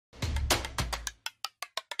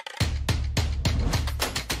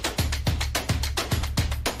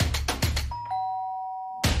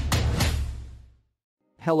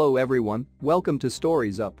Hello everyone, welcome to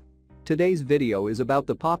Stories Up. Today's video is about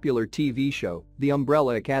the popular TV show, The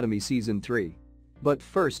Umbrella Academy Season 3. But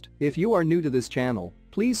first, if you are new to this channel,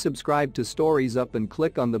 please subscribe to Stories Up and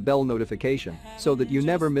click on the bell notification so that you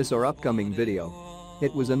never miss our upcoming video.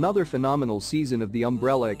 It was another phenomenal season of The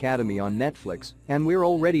Umbrella Academy on Netflix, and we're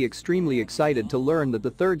already extremely excited to learn that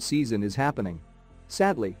the third season is happening.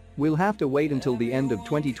 Sadly, we'll have to wait until the end of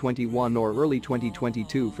 2021 or early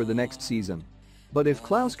 2022 for the next season. But if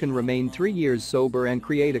Klaus can remain 3 years sober and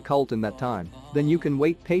create a cult in that time, then you can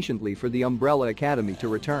wait patiently for the Umbrella Academy to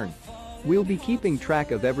return. We'll be keeping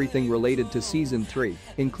track of everything related to Season 3,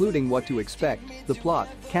 including what to expect, the plot,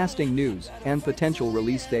 casting news, and potential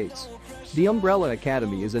release dates. The Umbrella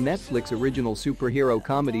Academy is a Netflix original superhero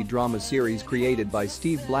comedy drama series created by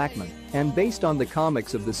Steve Blackman and based on the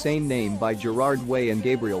comics of the same name by Gerard Way and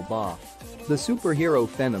Gabriel Ba. The superhero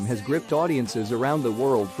phenom has gripped audiences around the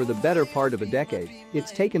world for the better part of a decade.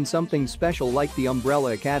 It's taken something special like the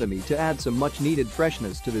Umbrella Academy to add some much-needed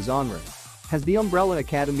freshness to the genre. Has the Umbrella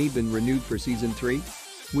Academy been renewed for Season 3?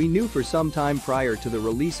 We knew for some time prior to the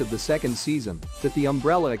release of the second season that the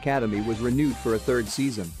Umbrella Academy was renewed for a third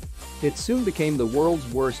season. It soon became the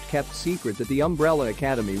world's worst-kept secret that the Umbrella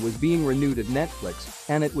Academy was being renewed at Netflix,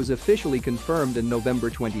 and it was officially confirmed in November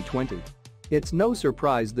 2020. It's no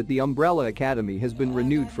surprise that the Umbrella Academy has been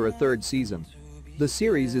renewed for a third season. The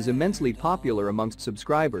series is immensely popular amongst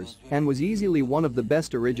subscribers and was easily one of the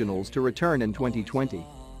best originals to return in 2020.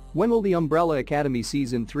 When will the Umbrella Academy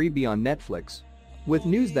Season 3 be on Netflix? With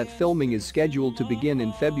news that filming is scheduled to begin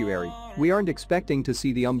in February, we aren't expecting to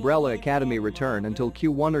see the Umbrella Academy return until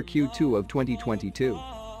Q1 or Q2 of 2022.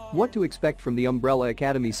 What to expect from the Umbrella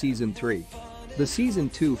Academy Season 3? The Season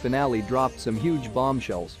 2 finale dropped some huge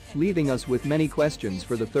bombshells, leaving us with many questions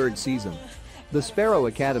for the third season. The Sparrow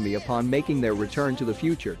Academy. Upon making their return to the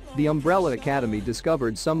future, the Umbrella Academy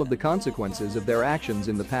discovered some of the consequences of their actions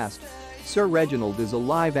in the past. Sir Reginald is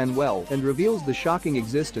alive and well and reveals the shocking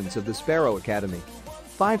existence of the Sparrow Academy.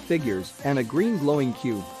 5 figures and a green glowing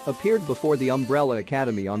cube appeared before the Umbrella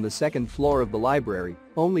Academy on the second floor of the library,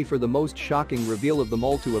 only for the most shocking reveal of them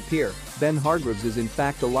all to appear. Ben Hargreaves is in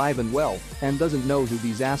fact alive and well and doesn't know who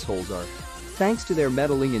these assholes are. Thanks to their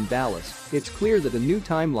meddling in Dallas, it's clear that a new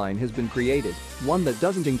timeline has been created, one that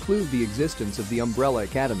doesn't include the existence of the Umbrella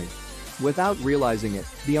Academy. Without realizing it,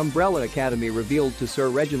 the Umbrella Academy revealed to Sir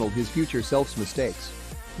Reginald his future self's mistakes.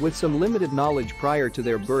 With some limited knowledge prior to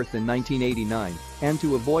their birth in 1989, and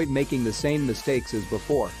to avoid making the same mistakes as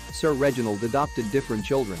before, Sir Reginald adopted different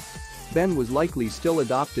children. Ben was likely still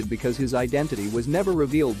adopted because his identity was never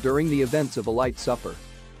revealed during the events of A Light Supper.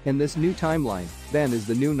 In this new timeline, Ben is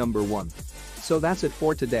the new number 1. So that's it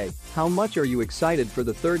for today. How much are you excited for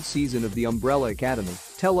the third season of the Umbrella Academy?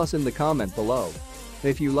 Tell us in the comment below.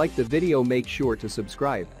 If you liked the video, make sure to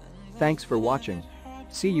subscribe. Thanks for watching.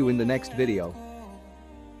 See you in the next video.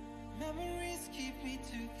 Memories keep me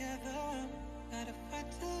together. Gotta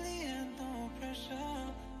fight till the end, no pressure,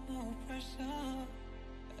 no pressure.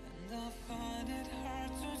 And I find it hard.